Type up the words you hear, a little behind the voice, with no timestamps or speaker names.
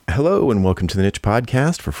Hello and welcome to the Niche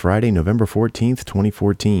Podcast for Friday, November 14th,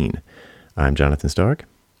 2014. I'm Jonathan Stark.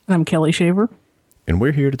 I'm Kelli Shaver. And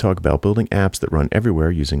we're here to talk about building apps that run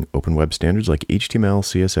everywhere using open web standards like HTML,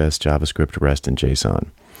 CSS, JavaScript, REST, and JSON.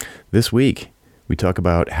 This week, we talk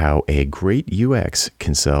about how a great UX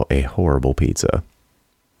can sell a horrible pizza.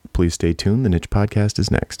 Please stay tuned. The Niche Podcast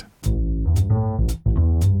is next.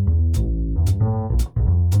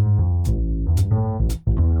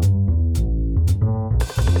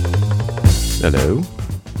 Hello.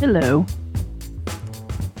 Hello.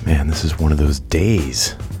 Man, this is one of those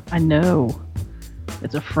days. I know.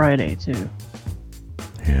 It's a Friday, too.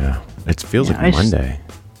 Yeah. It feels like Monday.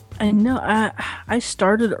 I know. I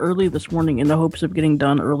started early this morning in the hopes of getting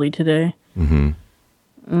done early today. I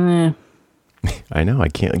know. I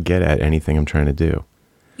can't get at anything I'm trying to do.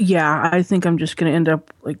 Yeah, I think I'm just going to end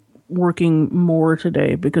up working more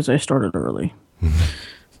today because I started early.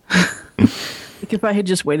 If I had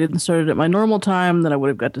just waited and started at my normal time, then I would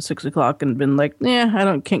have got to 6 o'clock and been like,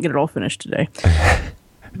 can't get it all finished today.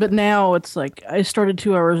 But now it's like I started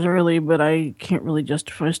 2 hours early, but I can't really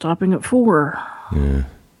justify stopping at 4. Yeah.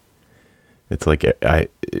 It's like,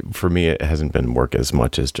 for me, it hasn't been work as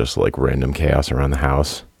much as just like random chaos around the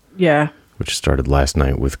house. Yeah. Which started last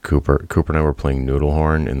night with Cooper. Cooper and I were playing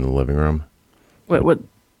Noodlehorn in the living room. What?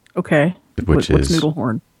 Okay. What's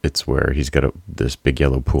Noodlehorn? It's where he's got this big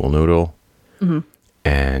yellow pool noodle. Mm-hmm.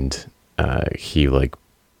 And he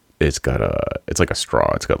it's like a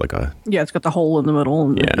straw. It's got like a it's got the hole in the middle.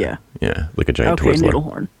 And like a giant Twizzler.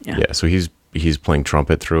 Noodlehorn. Yeah. So he's playing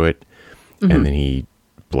trumpet through it, and then he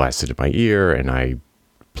blasted in my ear, and I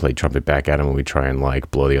played trumpet back at him, and we try and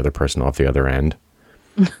blow the other person off the other end.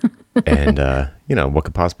 And what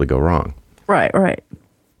could possibly go wrong? Right.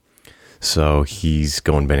 So he's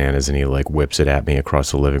going bananas, and he whips it at me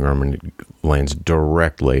across the living room, and it lands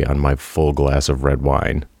directly on my full glass of red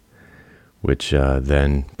wine, which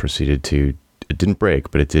then proceeded to, it didn't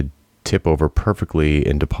break, but it did tip over perfectly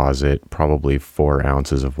and deposit probably 4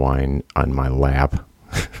 ounces of wine on my lap,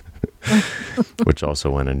 which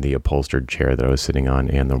also went in the upholstered chair that I was sitting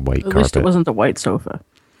on and the white carpet. At least it wasn't the white sofa.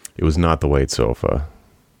 It was not the white sofa.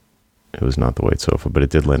 But it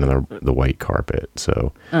did land on the white carpet.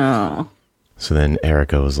 So then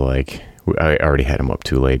Erica was like, I already had him up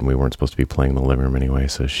too late, and we weren't supposed to be playing in the living room anyway.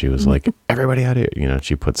 So she was like, everybody out here.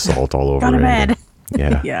 She put salt all over Go to bed.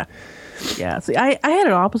 Yeah. Yeah. See, I had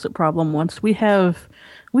an opposite problem once. We have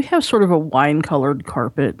sort of a wine-colored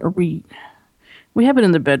carpet, or we have it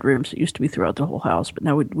in the bedrooms. It used to be throughout the whole house, but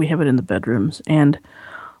now we have it in the bedrooms. And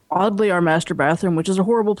oddly, our master bathroom, which is a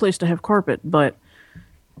horrible place to have carpet, but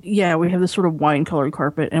yeah, we have this sort of wine-colored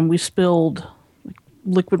carpet, and we spilled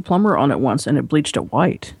liquid plumber on it once, and it bleached it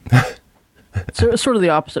white. So it's sort of the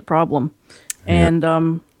opposite problem. And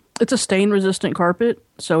it's a stain-resistant carpet,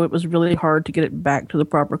 so it was really hard to get it back to the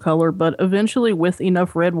proper color, but eventually, with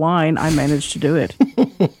enough red wine, I managed to do it.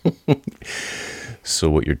 So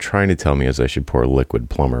what you're trying to tell me is I should pour liquid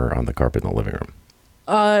plumber on the carpet in the living room?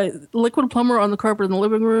 Liquid plumber on the carpet in the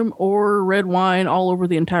living room, or red wine all over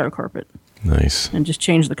the entire carpet. Nice. And just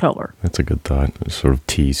change the color. That's a good thought. A sort of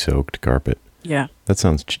tea-soaked carpet. Yeah. That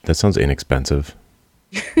sounds inexpensive.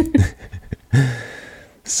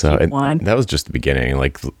 So that was just the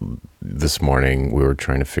beginning. This morning, we were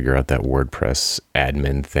trying to figure out that WordPress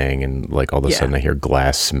admin thing, and all of a sudden I hear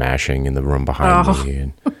glass smashing in the room behind me.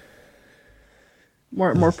 And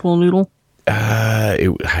more pool noodle?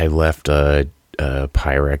 I left a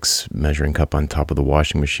Pyrex measuring cup on top of the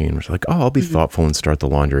washing machine. We're like, I'll be thoughtful and start the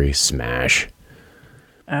laundry. Smash.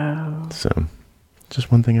 Oh. So,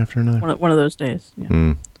 just one thing after another. One of those days.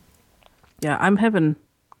 Yeah. Yeah, I'm having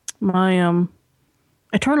my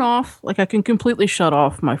I turn off, I can completely shut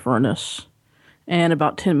off my furnace, and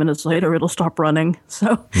about 10 minutes later it'll stop running.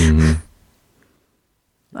 So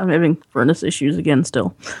I'm having furnace issues again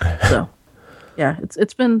still. So yeah,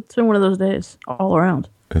 it's been one of those days all around.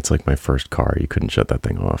 It's like my first car. You couldn't shut that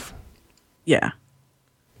thing off. Yeah.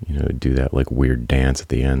 Do that weird dance at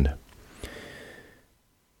the end.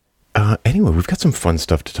 Anyway, we've got some fun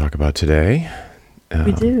stuff to talk about today.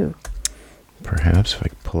 We do. Perhaps if I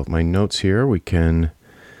can pull up my notes here, we can...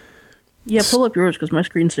 Yeah, pull up yours because my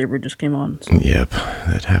screensaver just came on. So. Yep,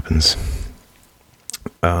 that happens.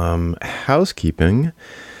 Housekeeping.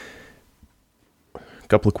 A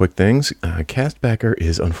couple of quick things. Castbacker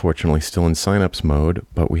is unfortunately still in signups mode,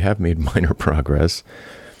 but we have made minor progress.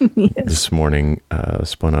 Yes. This morning,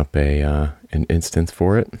 spun up an instance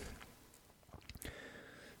for it.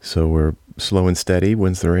 So we're slow and steady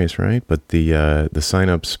wins the race, right? But the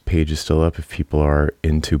signups page is still up if people are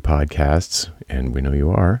into podcasts, and we know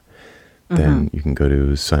you are. then you can go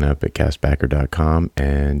to sign up at castbacker.com.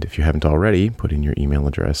 And if you haven't already, put in your email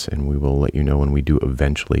address and we will let you know when we do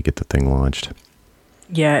eventually get the thing launched.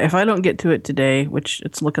 Yeah, if I don't get to it today, which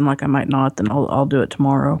it's looking like I might not, then I'll do it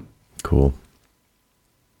tomorrow. Cool.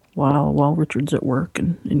 While Richard's at work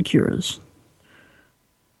and Kira's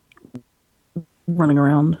running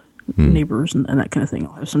around neighbors and that kind of thing.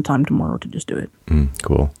 I'll have some time tomorrow to just do it.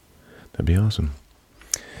 Cool. That'd be awesome.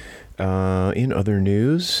 In other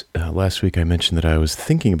news, last week I mentioned that I was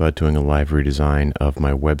thinking about doing a live redesign of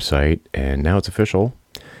my website, and now it's official.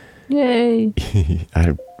 Yay!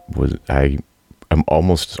 I'm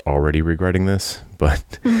almost already regretting this,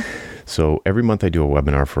 but so every month I do a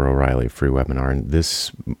webinar for O'Reilly, a free webinar, and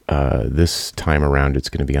this time around it's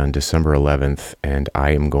going to be on December 11th, and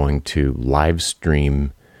I am going to live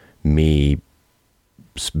stream me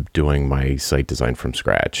doing my site design from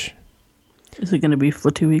scratch. Is it going to be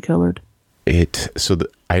Flatooey colored?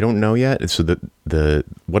 I don't know yet. So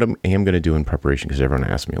what I am going to do in preparation, because everyone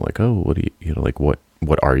asks me like, oh, what do you know, like what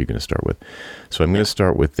are you going to start with? So I'm going to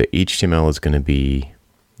start with the HTML is going to be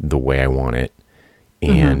the way I want it,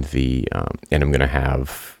 and and I'm going to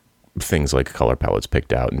have things like color palettes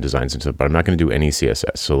picked out and designs and stuff, but I'm not going to do any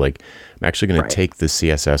CSS. So like I'm actually going to take the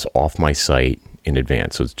CSS off my site in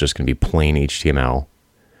advance. So it's just going to be plain HTML.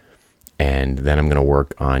 And then I'm going to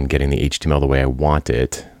work on getting the HTML the way I want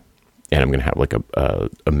it. And I'm going to have like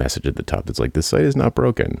a message at the top that's like, this site is not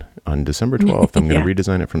broken. On December 12th, I'm going to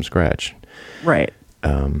redesign it from scratch. Right.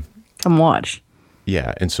 Come watch.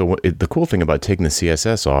 Yeah. And so the cool thing about taking the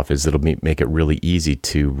CSS off is it'll make it really easy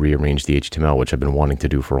to rearrange the HTML, which I've been wanting to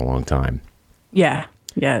do for a long time. Yeah.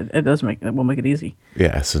 Yeah, it will make it easy.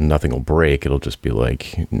 Yeah. So nothing will break. It'll just be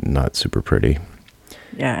like not super pretty.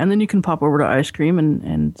 Yeah, and then you can pop over to Ice Cream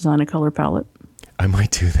and design a color palette. I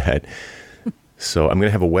might do that. So I'm going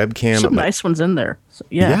to have a webcam. Some nice ones in there. So,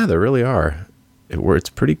 yeah, there really are. It's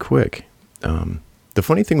pretty quick. The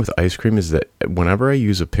funny thing with Ice Cream is that whenever I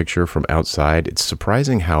use a picture from outside, it's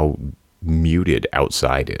surprising how muted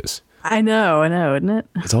outside is. I know, isn't it?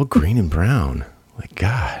 It's all green and brown. Like,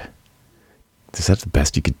 God, is that the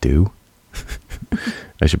best you could do?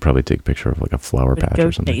 I should probably take a picture of like a flower patch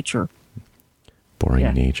or something. Nature.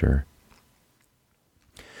 Boring nature.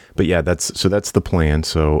 But yeah, that's the plan.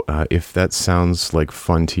 So if that sounds like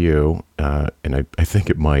fun to you, and I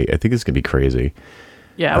think it might, I think it's gonna be crazy.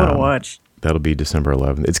 Yeah, I want to watch. That'll be December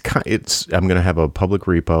 11th. I'm gonna have a public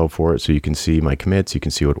repo for it, so you can see my commits. You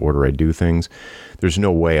can see what order I do things. There's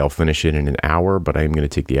no way I'll finish it in an hour, but I'm gonna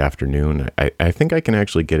take the afternoon. I think I can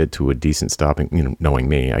actually get it to a decent stopping. You know, knowing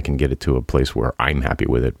me, I can get it to a place where I'm happy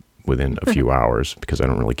with it within a few hours because I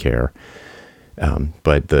don't really care.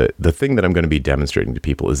 But the thing that I'm going to be demonstrating to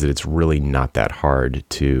people is that it's really not that hard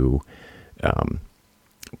to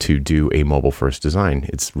do a mobile first design.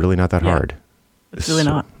 It's really not that hard. It's really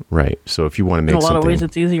not. Right. So if you want to make in a lot of ways,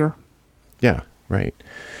 it's easier. Yeah. Right.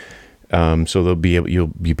 So you'll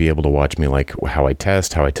be able to watch me like how I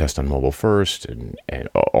test on mobile first and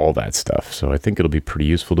all that stuff. So I think it'll be pretty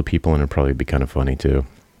useful to people, and it'll probably be kind of funny too.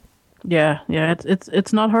 Yeah.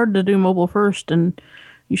 It's not hard to do mobile first, and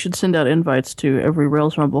you should send out invites to every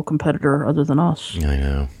Rails Rumble competitor other than us. I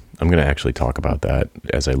know. I'm going to actually talk about that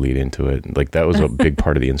as I lead into it. Like that was a big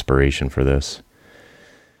part of the inspiration for this.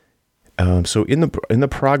 So in the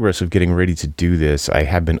progress of getting ready to do this, I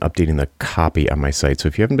have been updating the copy on my site. So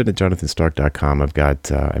if you haven't been to jonathonstark.com, I've got,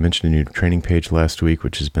 I mentioned a new training page last week,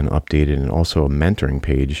 which has been updated, and also a mentoring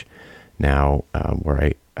page now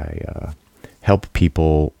where I help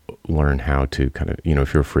people learn how to kind of,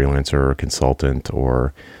 if you're a freelancer or a consultant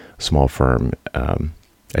or a small firm,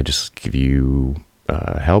 I just give you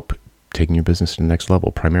help taking your business to the next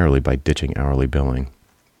level, primarily by ditching hourly billing.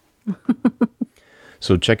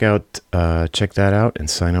 So check that out and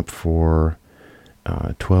sign up for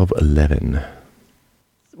 1211.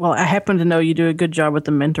 Well, I happen to know you do a good job with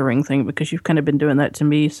the mentoring thing because you've kind of been doing that to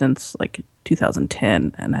me since like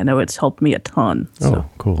 2010, and I know it's helped me a ton. So. Oh,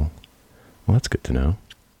 cool. Well, that's good to know.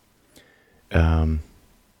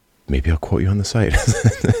 Maybe I'll quote you on the site.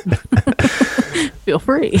 Feel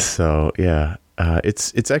free. So yeah,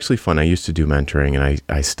 it's actually fun. I used to do mentoring, and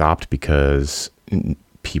I stopped because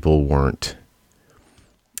people weren't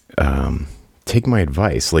take my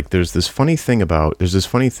advice. Like there's this funny thing about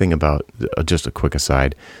just a quick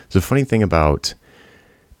aside. There's a funny thing about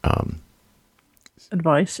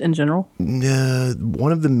advice in general.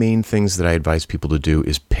 One of the main things that I advise people to do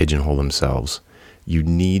is pigeonhole themselves. You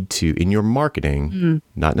need to, in your marketing,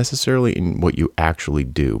 not necessarily in what you actually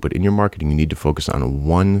do, but in your marketing, you need to focus on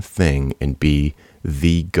one thing and be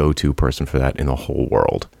the go-to person for that in the whole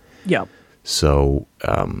world. Yeah. So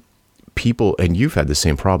people, and you've had the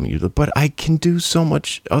same problem. You're like, but I can do so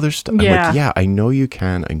much other stuff. Yeah. I'm like, yeah, I know you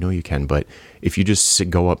can. But if you just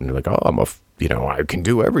go up and you're like, oh, I can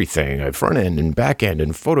do everything. I front end and back end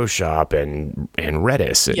and Photoshop and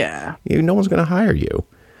Redis. Yeah. No one's going to hire you.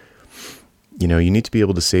 You need to be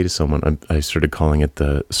able to say to someone, I started calling it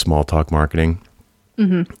the small talk marketing,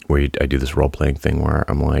 where I do this role-playing thing where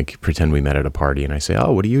I'm like, pretend we met at a party and I say,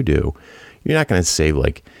 oh, what do you do? You're not going to say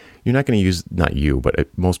like, you're not going to use, not you, but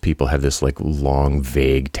most people have this like long,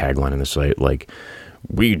 vague tagline on the site, like,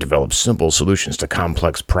 we develop simple solutions to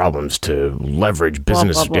complex problems to leverage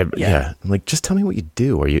business. Blah, blah, blah. Yeah. Like, just tell me what you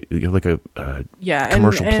do. You're like a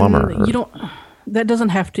commercial and plumber. You don't. That doesn't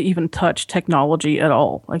have to even touch technology at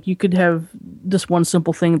all. Like, you could have this one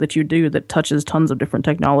simple thing that you do that touches tons of different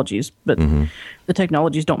technologies, but the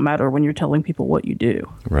technologies don't matter when you're telling people what you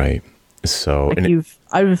do. Right. So, like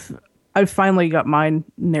I've finally got mine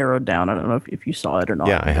narrowed down. I don't know if you saw it or not.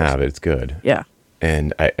 Yeah, I have. It's good. Yeah.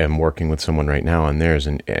 And I am working with someone right now on theirs,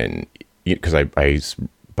 and because I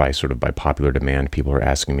by popular demand, people are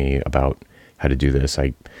asking me about how to do this.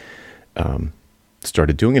 I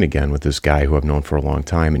started doing it again with this guy who I've known for a long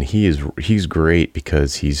time, and he's great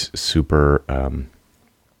because he's super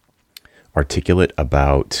articulate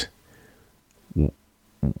about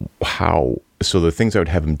how. So the things I would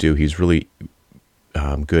have him do, he's really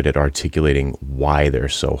good at articulating why they're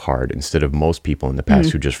so hard, instead of most people in the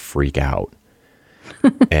past who just freak out.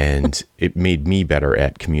 And it made me better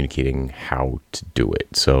at communicating how to do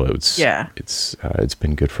it. So it's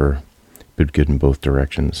been good in both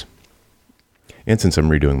directions. And since I'm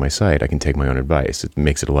redoing my site, I can take my own advice. It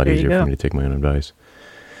makes it a lot easier for me to take my own advice.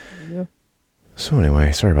 So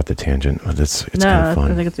anyway, sorry about the tangent, but it's kind of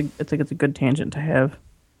fun. I think it's a good tangent to have.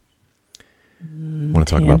 Want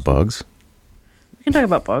to talk about bugs? We can talk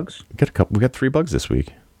about bugs. We got 3 bugs this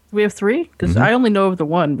week. We have 3? Because I only know of the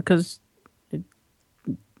one because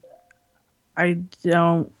I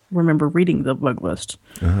don't remember reading the bug list.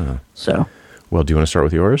 So, well, do you want to start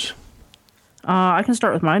with yours? I can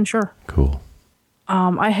start with mine. Sure. Cool.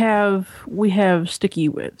 We have Sticky.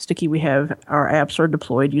 We have our apps are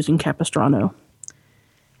deployed using Capistrano,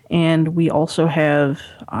 and we also have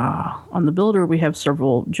on the builder we have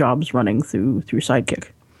several jobs running through Sidekick,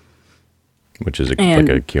 which is like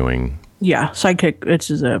a queuing. Yeah, Sidekick.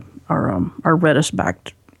 It's our Redis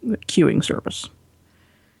backed queuing service.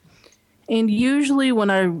 And usually when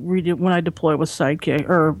I deploy with Sidekick,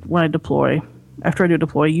 or after I do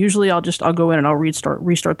deploy, usually I'll go in and I'll restart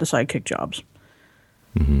the Sidekick jobs.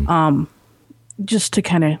 Just to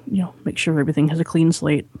kind of, make sure everything has a clean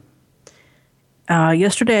slate.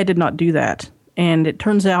 Yesterday I did not do that, and it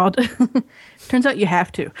turns out you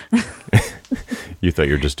have to. You thought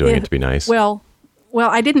you were just doing it to be nice? Well,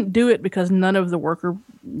 I didn't do it because none of the worker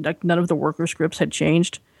scripts had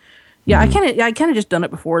changed. Yeah, I kind of just done it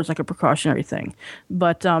before as like a precautionary thing,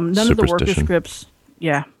 but none of the worker scripts.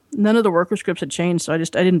 Yeah, none of the worker scripts had changed, so I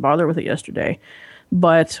didn't bother with it yesterday.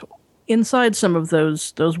 But inside some of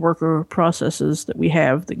those worker processes that we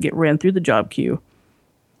have that get ran through the job queue,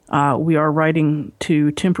 we are writing to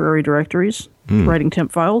temporary directories, writing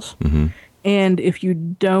temp files. And if you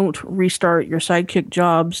don't restart your Sidekick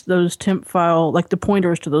jobs, those temp file, like the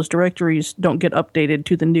pointers to those directories, don't get updated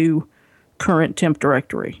to the new current temp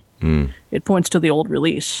directory. It points to the old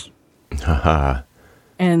release. Haha.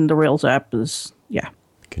 And the Rails app is,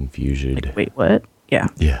 confusion. Like, wait, what? Yeah.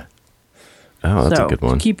 Yeah. Oh, that's a good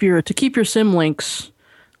one. To keep your symlinks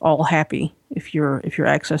all happy if you're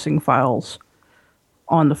accessing files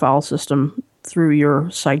on the file system through your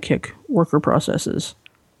Sidekick worker processes.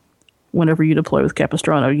 Whenever you deploy with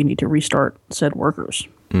Capistrano, you need to restart said workers.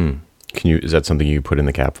 Is that something you put in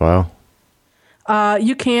the cap file?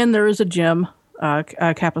 You can. There is a gem,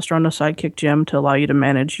 a Capistrano Sidekick gem, to allow you to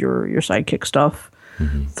manage your Sidekick stuff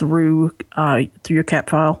through your cap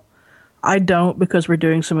file. I don't, because we're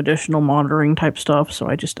doing some additional monitoring type stuff, so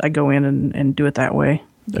I go in and do it that way.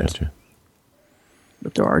 Gotcha.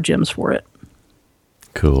 But there are gems for it.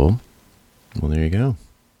 Cool. Well, there you go.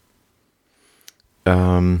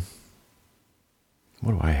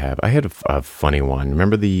 What do I have? I had a funny one.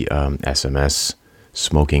 Remember the SMS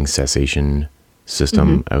smoking cessation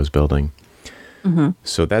system I was building?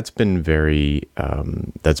 So that's been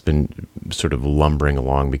sort of lumbering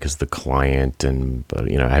along because the client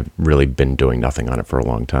I've really been doing nothing on it for a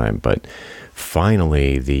long time. But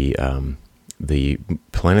finally, the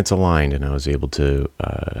planets aligned, and I was able to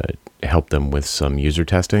help them with some user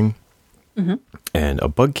testing. And a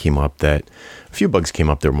few bugs came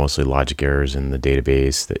up. They were mostly logic errors in the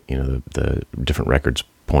database that, the different records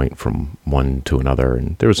point from one to another,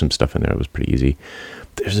 and there was some stuff in there that was pretty easy.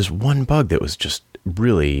 There's this one bug that was just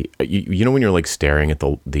really, you know, when you're like staring at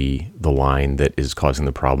the line that is causing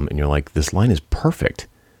the problem, and you're like, this line is perfect.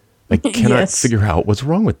 I cannot figure out what's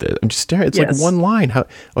wrong with it. I'm just staring. It's like one line,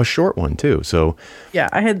 a short one too. So yeah,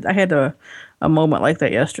 I had a moment like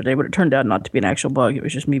that yesterday, but it turned out not to be an actual bug. It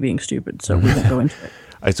was just me being stupid. So we won't go into it.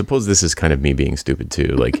 I suppose this is kind of me being stupid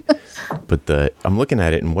too. Like, but I'm looking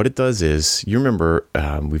at it, and what it does is, you remember,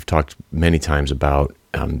 we've talked many times about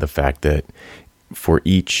the fact that for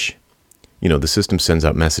each, you know, the system sends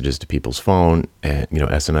out messages to people's phone, and, you know,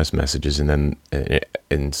 SMS messages, and then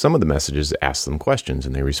and some of the messages ask them questions,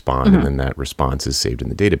 and they respond, and then that response is saved in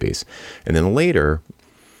the database. And then later,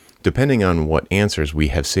 depending on what answers we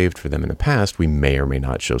have saved for them in the past, we may or may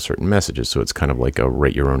not show certain messages. So it's kind of like a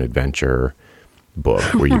Write Your Own Adventure book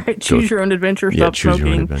where you choose your own adventure, stop choose smoking.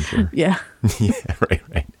 Your own adventure. Yeah. Yeah,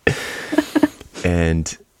 right.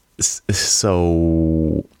 And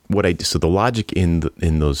so so the logic in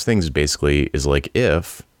those things basically is like,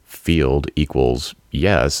 if field equals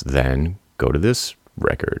yes, then go to this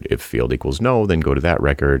record. If field equals no, then go to that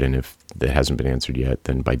record. And if that hasn't been answered yet,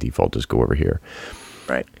 then by default just go over here.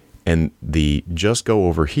 Right. And the just go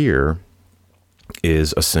over here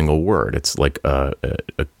is a single word. It's like a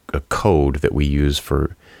code that we use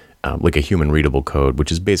for like a human readable code,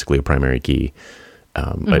 which is basically a primary key.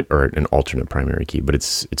 Or an alternate primary key, but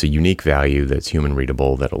it's a unique value that's human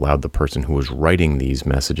readable that allowed the person who was writing these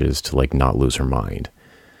messages to like not lose her mind.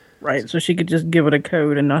 Right, so she could just give it a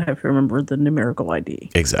code and not have to remember the numerical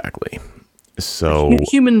ID. Exactly. So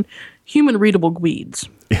human readable weeds.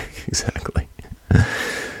 Exactly.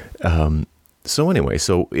 So anyway,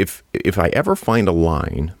 so if I ever find a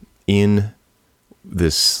line in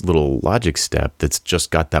this little logic step that's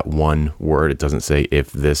just got that one word, it doesn't say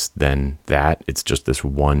if this then that, it's just this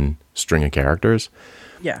one string of characters,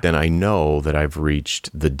 then I know that I've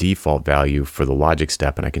reached the default value for the logic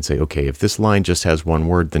step, and I can say, okay, if this line just has one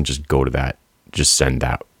word, then just go to that, just send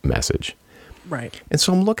that message. Right. And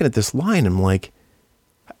so I'm looking at this line, I'm like,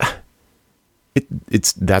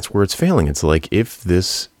 that's where it's failing. It's like, if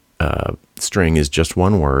this string is just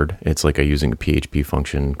one word, it's like using a PHP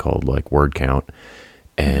function called like word count,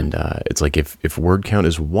 and it's like if word count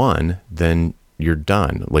is 1, then you're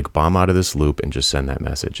done. Like, bomb out of this loop and just send that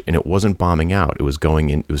message. And it wasn't bombing out, it was going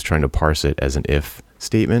in, it was trying to parse it as an if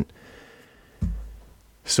statement.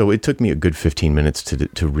 So it took me a good 15 minutes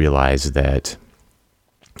to realize that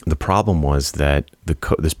the problem was that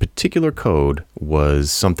this particular code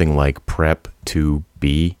was something like prep to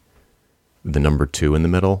be the number 2 in the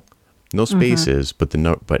middle. No spaces, but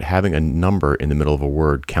having a number in the middle of a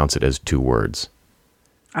word counts it as 2 words.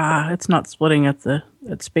 It's not splitting at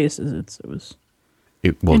spaces.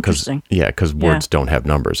 Interesting. Because words don't have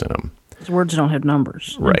numbers in them. Words don't have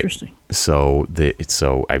numbers. Right. Interesting. So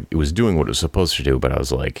it was doing what it was supposed to do, but I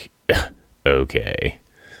was like, okay.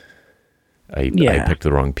 I picked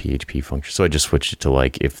the wrong PHP function, so I just switched it to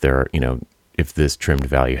like, if this trimmed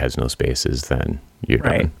value has no spaces, then you're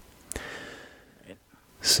done.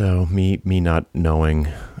 So me not knowing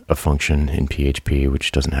a function in PHP,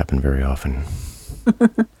 which doesn't happen very often.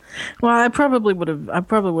 Well, I probably would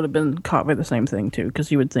have been caught by the same thing too,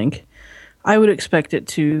 because you would think, I would expect it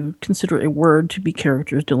to consider a word to be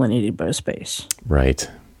characters delineated by a space. Right.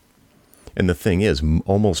 And the thing is,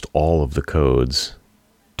 almost all of the codes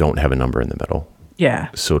don't have a number in the middle. Yeah.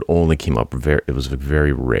 So it only came up it was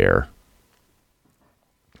very rare.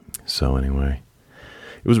 So anyway,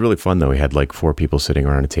 it was really fun though. We had like 4 people sitting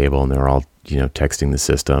around a table, and they were all, texting the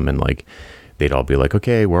system, and like they'd all be like,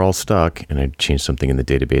 okay, we're all stuck. And I'd change something in the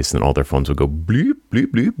database, and then all their phones would go bleep, bleep,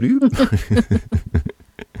 bleep, bleep.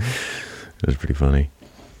 It was pretty funny.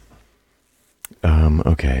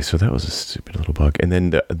 Okay, so that was a stupid little bug. And then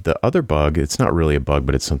the other bug, it's not really a bug,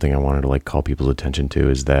 but it's something I wanted to like call people's attention to,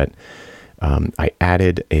 is that I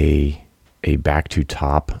added a back to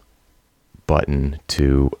top button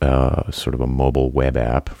to sort of a mobile web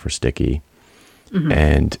app for Sticky.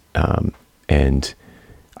 And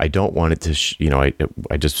I don't want it to,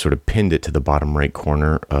 I just sort of pinned it to the bottom right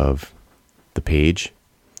corner of the page,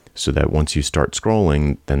 so that once you start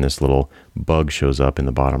scrolling, then this little bug shows up in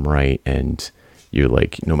the bottom right, and you're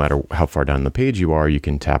like, no matter how far down the page you are, you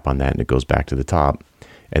can tap on that and it goes back to the top.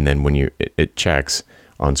 And then when it checks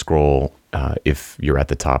on scroll, if you're at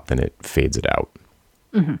the top, then it fades it out.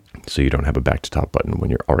 So you don't have a back to top button when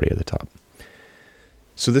you're already at the top.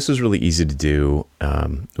 So this is really easy to do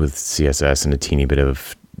with CSS and a teeny bit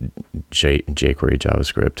of jQuery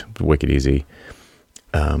JavaScript. Wicked easy.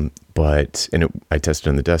 I tested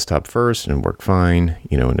on the desktop first, and it worked fine.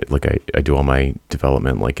 And I do all my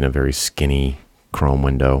development like in a very skinny Chrome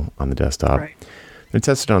window on the desktop. Right. I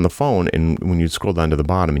tested it on the phone, and when you scroll down to the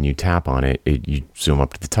bottom and you tap on it, you zoom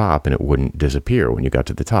up to the top, and it wouldn't disappear when you got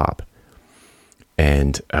to the top.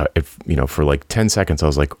 And if for like 10 seconds, I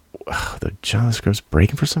was like, the JavaScript's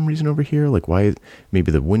breaking for some reason over here. Like, why?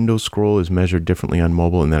 Maybe the window scroll is measured differently on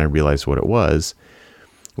mobile. And then I realized what it was,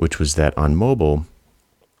 which was that on mobile,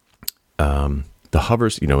 the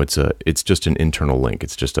hovers, it's just an internal link.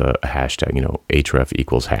 It's just a hashtag, href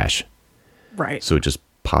equals hash. Right. So it just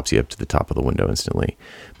pops you up to the top of the window instantly.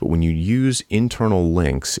 But when you use internal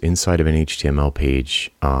links inside of an HTML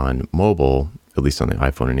page on mobile, at least on the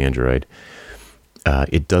iPhone and Android,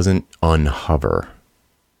 it doesn't unhover.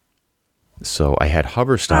 So I had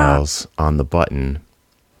hover styles on the button.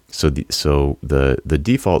 So the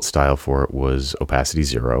default style for it was opacity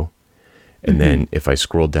 0. And then if I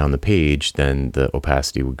scrolled down the page, then the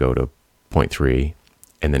opacity would go to 0.3.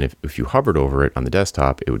 And then if you hovered over it on the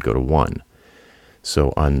desktop, it would go to 1.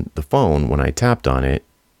 So on the phone, when I tapped on it,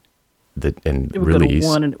 it would release, go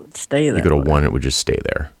to 1 and it would stay there. You go to 1, it would just stay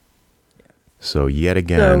there. So yet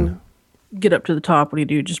again, get up to the top. What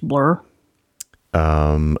do? Just blur?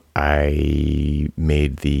 I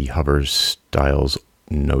made the hover styles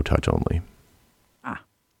no touch only.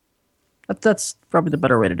 That's probably the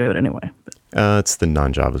better way to do it anyway. But. It's the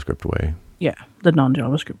non-JavaScript way. Yeah, the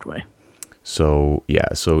non-JavaScript way. So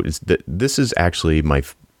this is actually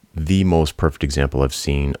the most perfect example I've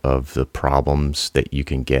seen of the problems that you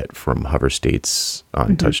can get from hover states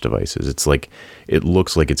on touch devices. It's like, it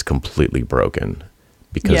looks like it's completely broken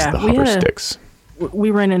because the hover sticks. We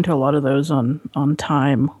ran into a lot of those on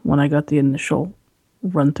time when I got the initial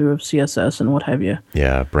run through of CSS and what have you.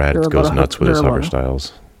 Yeah, Brad goes nuts with his hover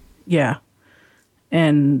styles. Yeah.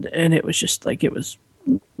 And it was just like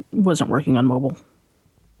wasn't working on mobile.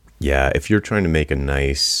 Yeah, if you're trying to make a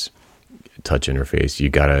nice touch interface,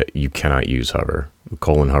 you cannot use hover.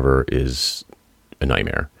 Hover is a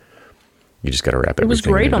nightmare. You just got to wrap it. It was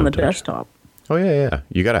great on the desktop. Oh yeah.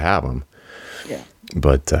 You got to have them. Yeah.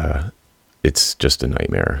 But it's just a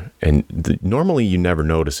nightmare. And normally you never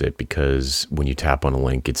notice it because when you tap on a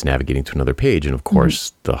link, it's navigating to another page. And of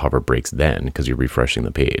course, the hover breaks then because you're refreshing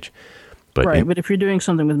the page. But but if you're doing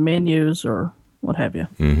something with menus or what have you.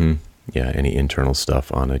 Yeah, any internal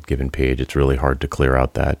stuff on a given page, it's really hard to clear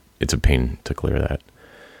out that. It's a pain to clear that.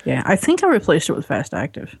 Yeah, I think I replaced it with fast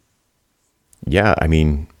active. Yeah, I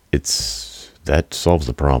mean, that solves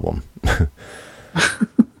the problem. If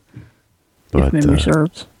memory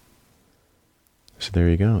serves. So there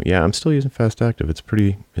you go. Yeah, I'm still using fast active.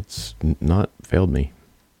 It's not failed me.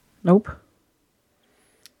 Nope.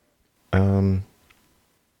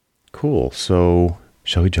 Cool. So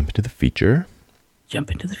shall we jump into the feature? Jump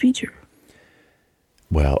into the feature.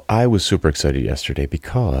 Well, I was super excited yesterday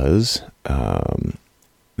because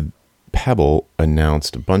Pebble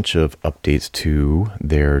announced a bunch of updates to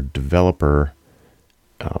their developer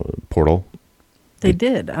portal. They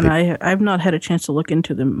did, and I've not had a chance to look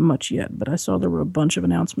into them much yet, but I saw there were a bunch of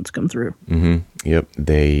announcements come through. Yep.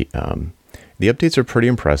 The updates are pretty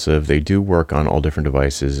impressive. They do work on all different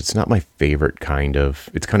devices. It's not my favorite kind of.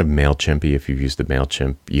 It's kind of MailChimp-y if you've used the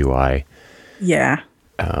MailChimp UI. Yeah.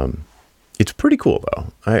 It's pretty cool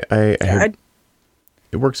though. It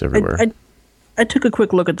works everywhere. I took a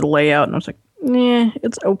quick look at the layout and I was like,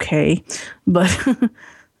 it's okay, but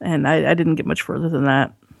and I didn't get much further than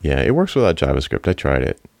that. Yeah, it works without JavaScript. I tried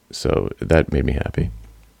it, so that made me happy.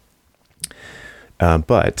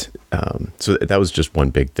 So that was just one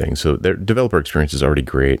big thing. So their developer experience is already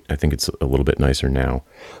great. I think it's a little bit nicer now.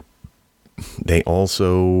 They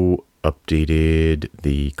also updated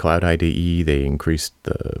the Cloud IDE. They increased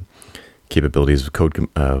the capabilities of code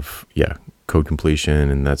completion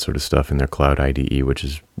and that sort of stuff in their Cloud IDE, which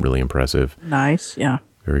is really impressive. Nice, yeah.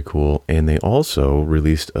 Very cool. And they also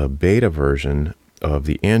released a beta version of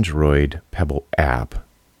the Android Pebble app,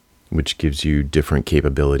 which gives you different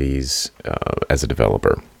capabilities as a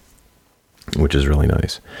developer, which is really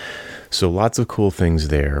nice. So lots of cool things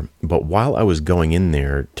there. But while I was going in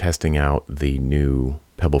there testing out the new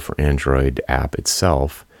Pebble for Android app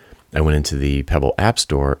itself, I went into the Pebble App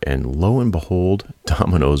Store, and lo and behold,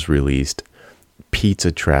 Domino's released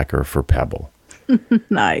Pizza Tracker for Pebble.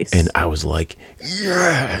 Nice. And I was like,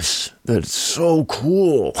 yes, that's so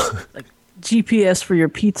cool. Like GPS for your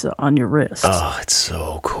pizza on your wrist. Oh, it's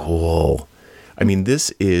so cool. I mean, this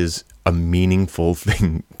is a meaningful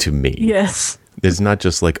thing to me. Yes. It's not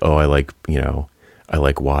just like, oh, I like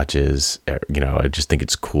watches. I just think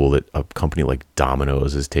it's cool that a company like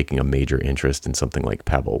Domino's is taking a major interest in something like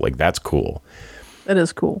Pebble. Like, that's cool. That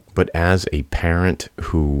is cool. But as a parent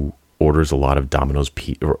who orders a lot of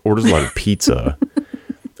orders a lot of pizza,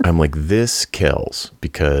 I'm like, this kills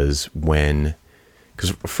because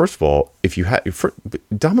first of all, if you have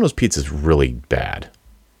Domino's pizza is really bad.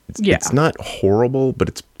 It's not horrible, but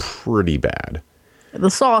it's pretty bad. The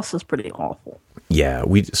sauce is pretty awful. Yeah,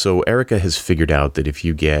 so Erica has figured out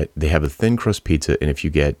that they have a thin crust pizza, and if you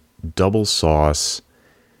get double sauce,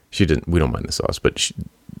 we don't mind the sauce, but she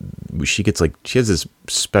has this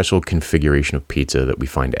special configuration of pizza that we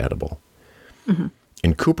find edible. Mm-hmm.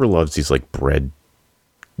 And Cooper loves these like bread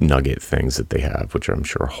nugget things that they have, which I'm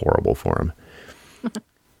sure are horrible for him.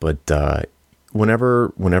 But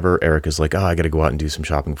whenever Erica's like, I got to go out and do some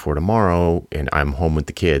shopping for tomorrow, and I'm home with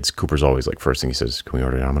the kids, Cooper's always like, first thing he says, can we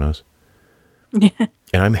order Domino's? Yeah.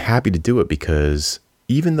 And I'm happy to do it because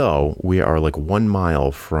even though we are like 1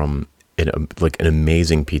 mile from an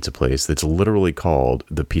amazing pizza place that's literally called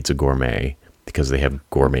the Pizza Gourmet because they have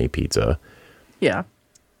gourmet pizza. Yeah.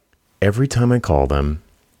 Every time I call them,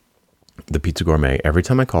 the Pizza Gourmet, I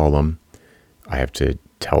have to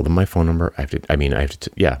tell them my phone number. I have to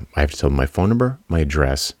tell them my phone number, my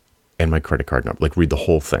address, and my credit card number. Like, read the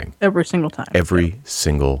whole thing. Every single time.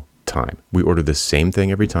 Single time. We order the same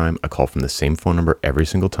thing every time. I call from the same phone number every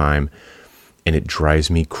single time, and it drives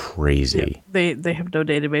me crazy. Yeah, they have no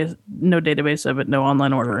database of it, no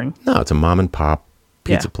online ordering. No, it's a mom and pop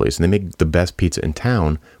pizza place, and they make the best pizza in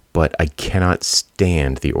town, but I cannot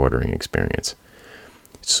stand the ordering experience.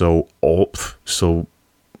 So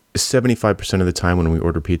 75% of the time when we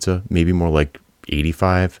order pizza, maybe more like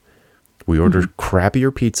 85, we order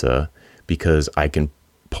crappier pizza because I can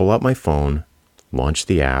pull out my phone, launch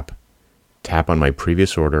the app, tap on my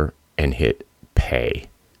previous order, and hit pay.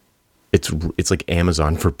 It's like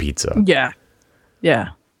Amazon for pizza. Yeah. Yeah.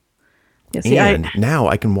 See, now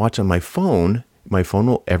I can watch on my phone. My phone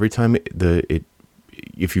will, every time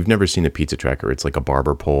if you've never seen a pizza tracker, it's like a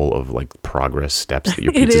barber pole of like progress steps that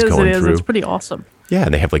your pizza's going through. It's pretty awesome. Yeah,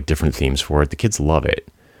 and they have like different themes for it. The kids love it.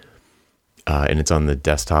 And it's on the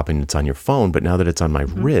desktop and it's on your phone. But now that it's on my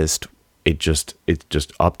wrist, it just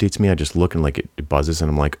updates me. I just look and like it buzzes and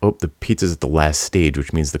I'm like, oh, the pizza's at the last stage,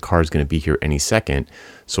 which means the car's going to be here any second.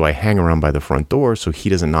 So I hang around by the front door so he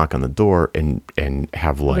doesn't knock on the door and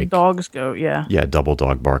have like... The dogs go, yeah. Yeah,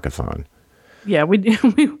 Doubledog Barkathon. Yeah, we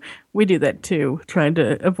do that too. Trying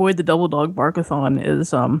to avoid the Doubledog Barkathon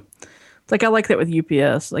is it's like I like that with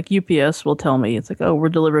UPS. Like UPS will tell me it's like, oh, we're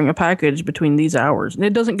delivering a package between these hours, and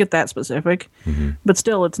it doesn't get that specific, but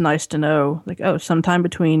still, it's nice to know like, oh, sometime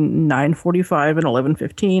between 9:45 and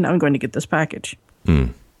 11:15, I'm going to get this package. Yeah,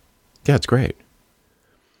 it's great.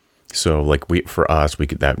 So like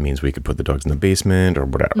that means we could put the dogs in the basement or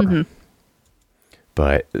whatever.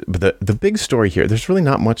 But the big story here, there's really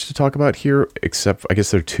not much to talk about here, except I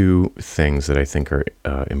guess there are two things that I think are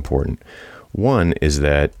important. One is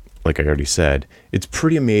that, like I already said, it's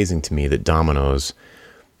pretty amazing to me that Domino's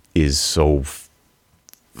is so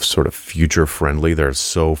sort of future friendly. They're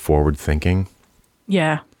so forward thinking.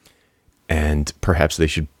 Yeah. And perhaps they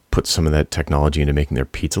should put some of that technology into making their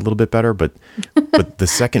pizza a little bit better. But the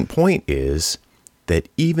second point is that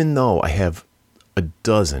even though I have a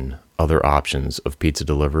dozen other options of pizza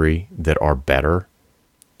delivery that are better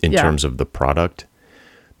in terms of the product,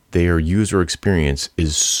 their user experience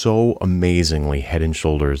is so amazingly head and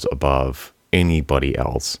shoulders above anybody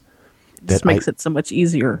else. This makes it so much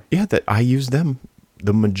easier. Yeah, that I use them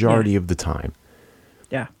the majority of the time.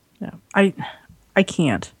 Yeah, yeah. I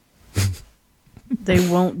can't. They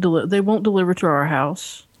won't deliver to our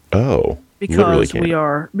house. Oh, because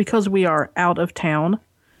we are out of town.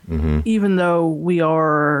 Even though we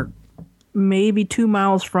are maybe 2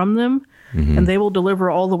 miles from them, and they will deliver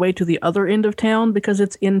all the way to the other end of town because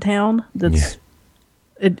it's in town.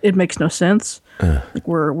 It makes no sense. Like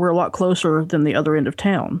we're a lot closer than the other end of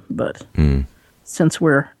town, but since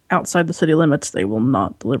we're outside the city limits, they will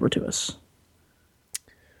not deliver to us.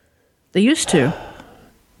 They used to.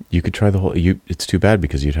 You could try the whole. It's too bad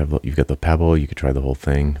because you've got the Pebble. You could try the whole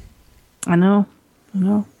thing. I know.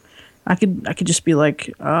 I could just be like,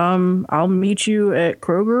 I'll meet you at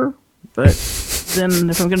Kroger, but then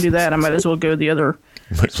if I'm going to do that, I might as well go the other.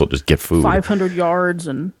 Might as well just get food. 500 yards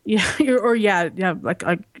and like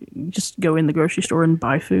I just go in the grocery store and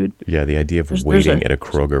buy food. Yeah, the idea of waiting at a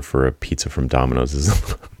Kroger for a pizza from Domino's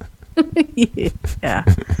is. Yeah,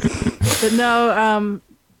 but no,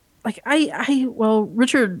 like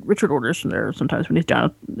Richard orders from there sometimes when he's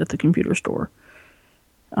down at the computer store.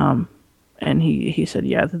 And he said,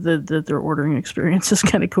 yeah, their ordering experience is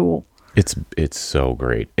kind of cool. It's so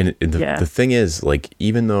great. And the thing is, like,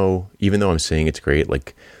 even though I'm saying it's great,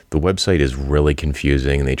 like the website is really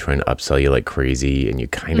confusing and they try to upsell you like crazy and you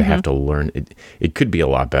kind of have to learn it. It could be a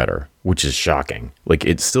lot better, which is shocking. Like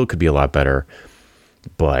it still could be a lot better.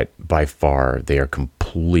 but by far they are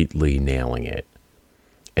completely nailing it.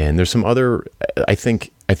 And there's some other, I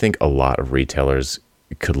think a lot of retailers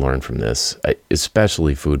could learn from this,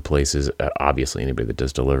 especially food places, obviously anybody that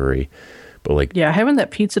does delivery, but like, yeah, having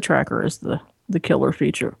that pizza tracker is the killer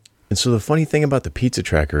feature. And so the funny thing about the pizza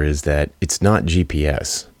tracker is that it's not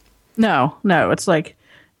GPS. No, it's like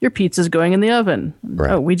your pizza's going in the oven.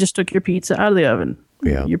 Right. Oh, we just took your pizza out of the oven.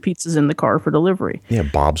 Yeah. Your pizza's in the car for delivery. Yeah,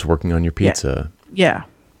 Bob's working on your pizza. Yeah.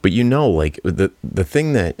 But like the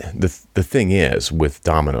thing is with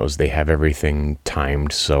Domino's, they have everything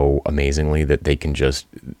timed so amazingly that they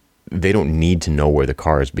don't need to know where the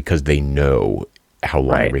car is because they know how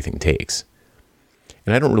long everything takes.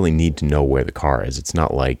 And I don't really need to know where the car is. It's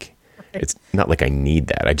not like I need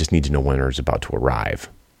that. I just need to know when it's about to arrive.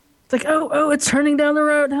 It's like, oh, it's turning down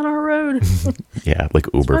our road. Yeah, like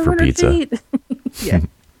Uber for pizza. Yeah.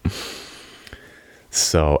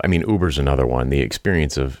 So, I mean, Uber's another one. The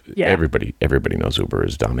experience of everybody knows Uber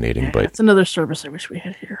is dominating, but it's another service I wish we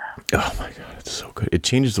had here. Oh my God, it's so good. It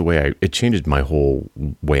changes it changed my whole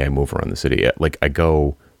way I move around the city. Like I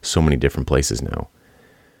go so many different places now.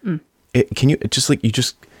 I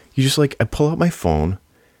pull out my phone,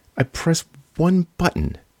 I press one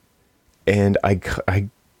button, and I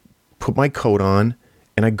put my coat on,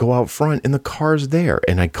 and I go out front, and the car's there,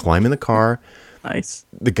 and I climb in the car. Nice.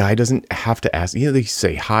 The guy doesn't have to ask, they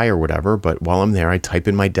say hi or whatever, but while I'm there, I type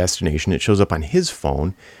in my destination. It shows up on his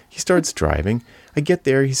phone. He starts driving. I get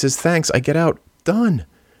there. He says, thanks. I get out. Done.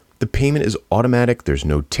 The payment is automatic. There's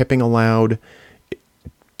no tipping allowed.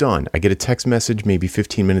 Done. I get a text message maybe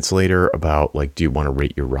 15 minutes later about like, do you want to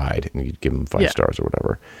rate your ride? And you give them 5 stars or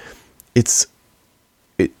whatever.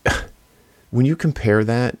 When you compare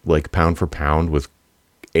that like pound for pound with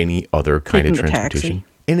any other kind of transportation,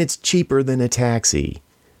 and it's cheaper than a taxi.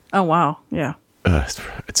 Oh, wow. Yeah.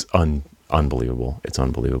 It's unbelievable. It's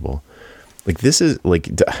unbelievable. Like this is like,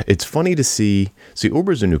 it's funny to see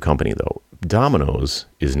Uber's a new company though. Domino's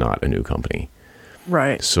is not a new company.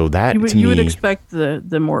 Right. So that you would expect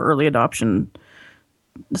the more early adoption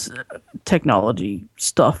technology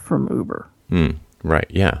stuff from Uber. Right.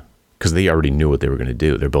 Yeah. Because they already knew what they were going to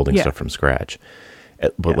do. They're building stuff from scratch.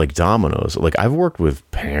 But like Domino's, like I've worked with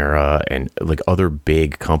Panera and like other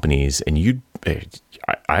big companies, and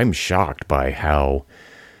I'm shocked by how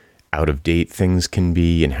out of date things can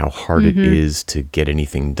be and how hard it is to get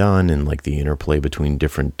anything done, and like the interplay between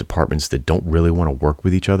different departments that don't really want to work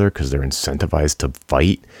with each other because they're incentivized to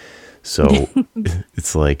fight. So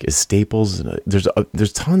it's like Staples,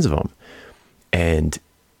 there's tons of them, and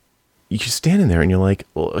you're standing there and you're like,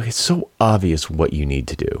 well, it's so obvious what you need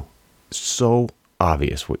to do. So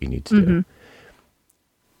obvious what you need to do.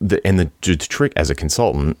 The trick as a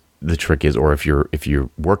consultant, the trick is, or if you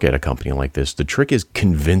work at a company like this, the trick is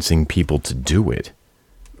convincing people to do it.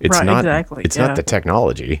 It's not the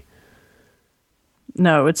technology.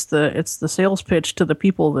 No, it's the sales pitch to the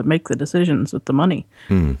people that make the decisions with the money.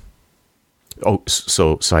 Oh,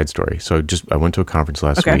 so side story. So I went to a conference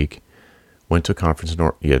last week. Went to a conference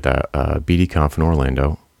the BD Conf in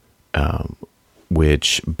Orlando.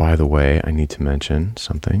 Which, by the way, I need to mention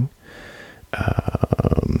something.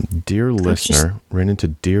 Dear listener, ran into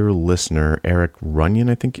dear listener Eric Runyon,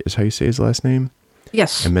 I think is how you say his last name.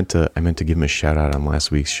 Yes. I meant to give him a shout out on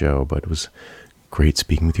last week's show, but it was great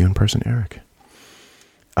speaking with you in person, Eric.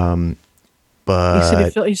 But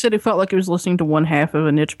he said he felt like he was listening to one half of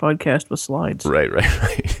a niche podcast with slides. Right.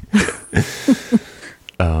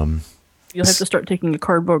 You'll have to start taking a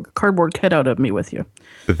cardboard cutout of me with you.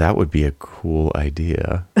 That would be a cool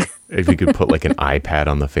idea. If you could put like an iPad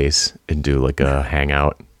on the face and do like a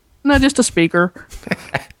hangout. No, just a speaker.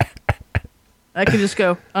 I could just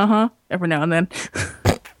go, every now and then.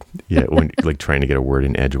 Yeah, when like trying to get a word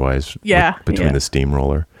in edgewise. Between the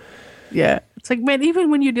steamroller. Yeah. It's like, man, even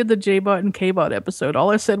when you did the J-Bot and K-Bot episode,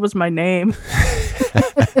 all I said was my name.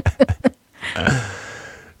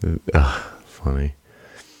 Funny.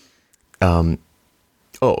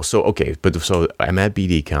 So I'm at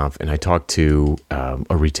BD Conf and I talked to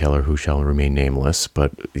a retailer who shall remain nameless,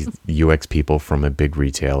 but UX people from a big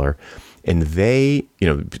retailer, and they,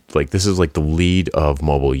 like this is like the lead of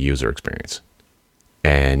mobile user experience,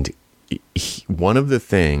 and one of the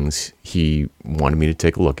things he wanted me to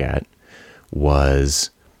take a look at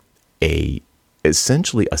was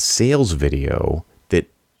essentially a sales video that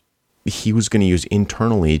he was going to use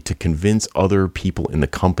internally to convince other people in the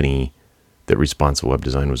company that responsive web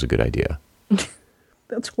design was a good idea.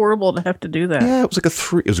 That's horrible to have to do that. Yeah, it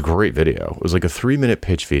was a great video. It was like a 3-minute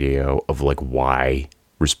pitch video of like why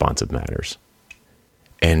responsive matters.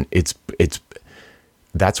 And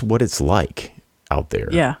that's what it's like out there.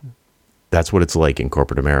 Yeah. that's what it's like in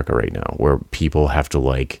corporate America right now, where people have to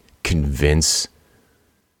like convince,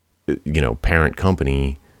 parent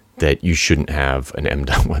company that you shouldn't have an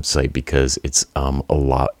M.dot website because it's a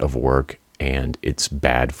lot of work and it's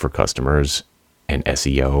bad for customers and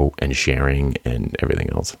SEO and sharing and everything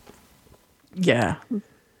else. Yeah.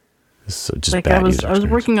 So just Like bad I was user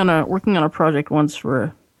experience. working on a project once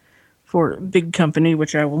for a big company,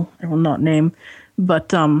 which I will not name,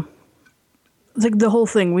 but like the whole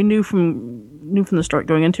thing we knew from the start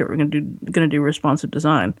going into it, we're gonna do responsive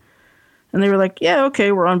design, and they were like, yeah,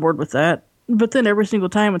 okay, we're on board with that. But then every single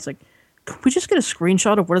time it's like, could we just get a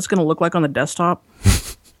screenshot of what it's gonna look like on the desktop?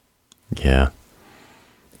 Yeah,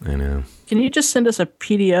 I know. Can you just send us a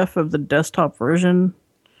PDF of the desktop version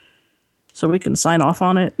so we can sign off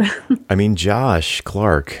on it? I mean, Josh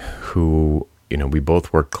Clark, who we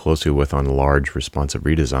both work closely with on large responsive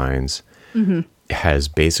redesigns, has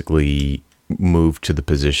basically moved to the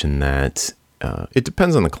position that it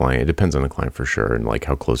depends on the client. It depends on the client for sure, and like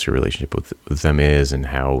how close your relationship with them is, and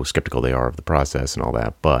how skeptical they are of the process and all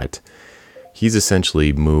that. But he's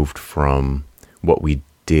essentially moved from what we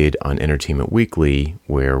did on Entertainment Weekly,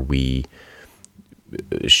 where we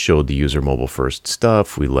showed the user mobile first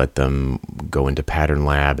stuff. We let them go into Pattern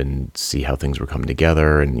Lab and see how things were coming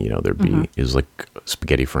together, and there'd be it was like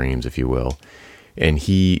spaghetti frames, if you will. And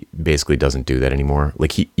he basically doesn't do that anymore.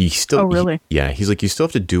 Like he still, Oh, really? He's like, you still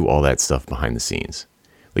have to do all that stuff behind the scenes.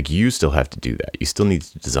 Like you still have to do that. You still need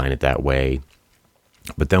to design it that way.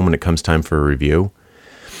 But then when it comes time for a review,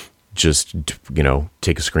 just,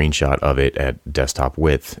 take a screenshot of it at desktop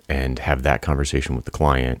width and have that conversation with the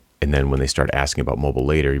client. And then when they start asking about mobile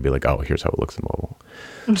later, you'd be like, oh, here's how it looks in mobile.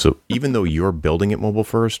 So even though you're building it mobile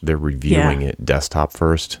first, they're reviewing it desktop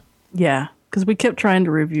first. Yeah, because we kept trying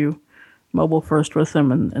to review mobile first with them,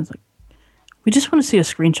 and it's like, we just want to see a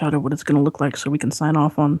screenshot of what it's going to look like so we can sign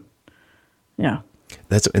off on. Yeah.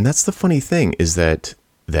 That's the funny thing is that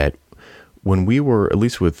when we were, at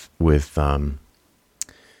least with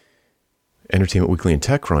Entertainment Weekly and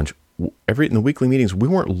TechCrunch, in the weekly meetings, we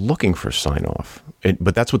weren't looking for sign off,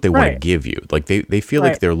 but that's what they want to give you. Like they feel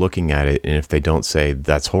like they're looking at it, and if they don't say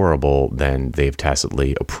that's horrible, then they've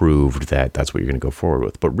tacitly approved that that's what you're going to go forward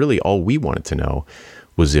with. But really, all we wanted to know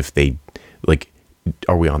was if they, like,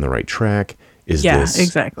 are we on the right track? Is this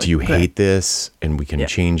exactly? Do you hate this? And we can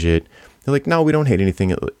change it. They're like, no, we don't hate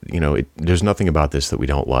anything. There's nothing about this that we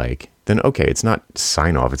don't like. Then okay, it's not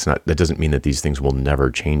sign off. It's not. That doesn't mean that these things will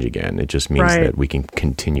never change again. It just means that we can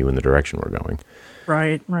continue in the direction we're going.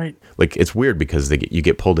 Right. Like it's weird because you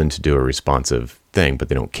get pulled in to do a responsive thing, but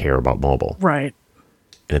they don't care about mobile. Right.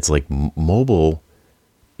 And it's like mobile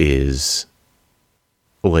is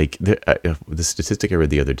like the statistic I read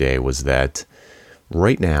the other day was that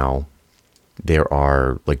right now there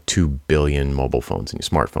are like 2 billion mobile phones and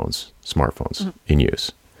smartphones in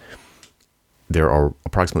use. There are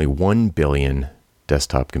approximately 1 billion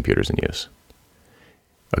desktop computers in use.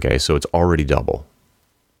 Okay, so it's already double.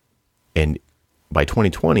 And by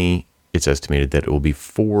 2020, it's estimated that it will be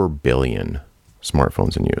 4 billion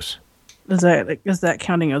smartphones in use. Is that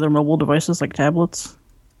counting other mobile devices like tablets?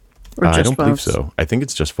 Or just I don't believe phones? so. I think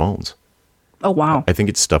it's just phones. Oh, wow. I think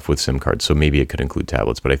it's stuff with SIM cards, so maybe it could include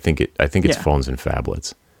tablets, but I think it's phones and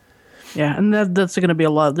phablets. Yeah, and that's going to be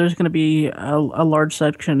a lot. There's going to be a large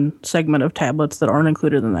segment of tablets that aren't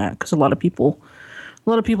included in that because a lot of people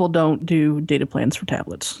don't do data plans for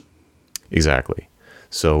tablets. Exactly.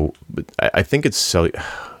 So, but I think it's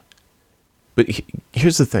But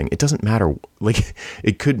here's the thing: it doesn't matter. Like,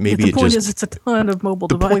 it could maybe. The point is, it's a ton of mobile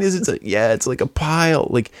devices. The point is, it's like a pile.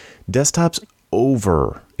 Like, desktop's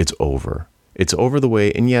over. It's over. It's over the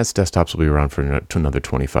way. And yes, desktops will be around for another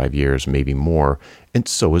 25 years, maybe more. And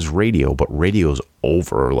so is radio. But radio's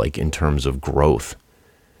over, like, in terms of growth.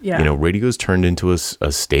 Yeah. Radio's turned into a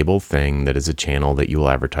stable thing that is a channel that you will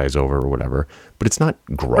advertise over or whatever. But it's not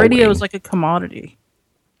growing. Radio is like a commodity.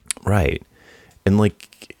 Right. And,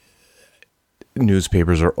 like,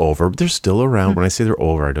 newspapers are over, but they're still around. When I say they're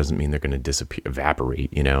over, it doesn't mean they're going to disappear,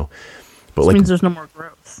 evaporate, But It means there's no more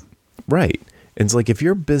growth. Right. And it's like, if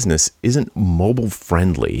your business isn't mobile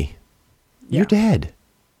friendly, you're dead.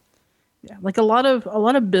 Yeah, like a lot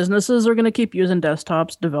of businesses are going to keep using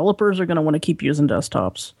desktops. Developers are going to want to keep using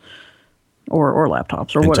desktops or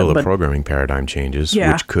laptops or until whatever. Until the programming paradigm changes,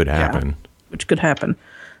 which could happen. Yeah, which could happen.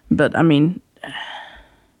 But I mean,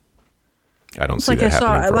 I don't see that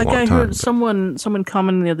happening for a long time. I heard someone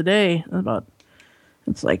commenting the other day about,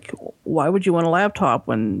 it's like, why would you want a laptop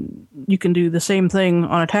when you can do the same thing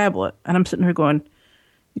on a tablet? And I'm sitting here going,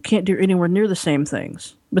 you can't do anywhere near the same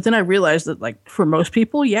things. But then I realized that, like, for most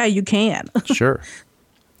people, yeah, you can. Sure.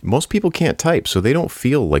 most people can't type, so they don't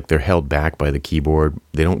feel like they're held back by the keyboard.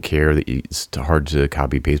 They don't care that it's hard to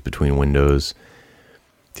copy paste between windows.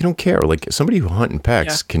 They don't care. Like somebody who hunt and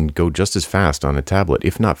pecks can go just as fast on a tablet,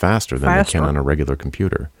 if not faster than they can on a regular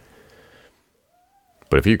computer.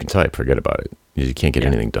 But if you can type, forget about it. You can't get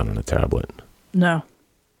anything done on a tablet. No.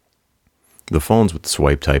 The phones with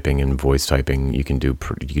swipe typing and voice typing, you can do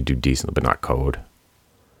decently, but not code.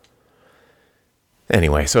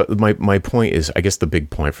 Anyway, so my point is, I guess the big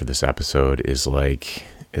point for this episode is like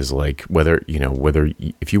whether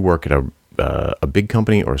if you work at a big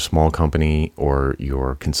company or a small company, or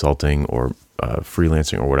you're consulting or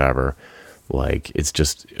freelancing or whatever, like it's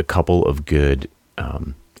just a couple of good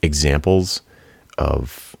examples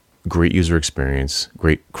of great user experience,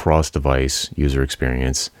 great cross-device user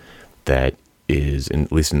experience that is,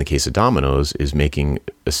 at least in the case of Domino's, is making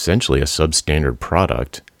essentially a substandard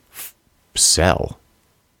product sell.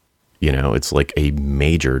 It's like a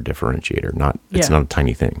major differentiator. It's not a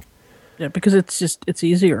tiny thing. Yeah, because it's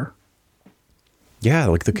easier. Yeah,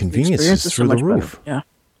 like the convenience is through the roof. Better. Yeah,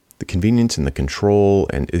 the convenience and the control,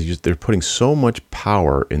 and they're putting so much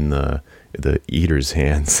power in the eater's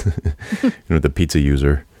hands. The pizza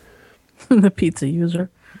user. The pizza user.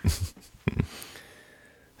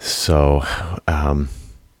 So, all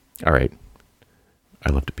right. I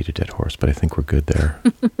love to beat a dead horse, but I think we're good there.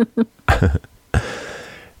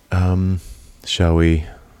 Shall we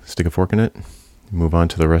stick a fork in it? Move on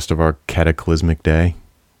to the rest of our cataclysmic day?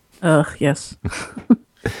 Yes.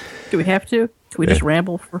 Do we have to? Can we just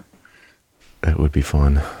ramble for? That would be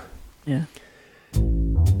fun. Yeah.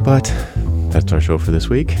 But that's our show for this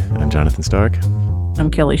week. I'm Jonathan Stark. I'm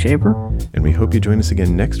Kelli Shaver. And we hope you join us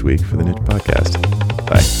again next week for the Niche Podcast.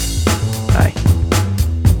 Bye.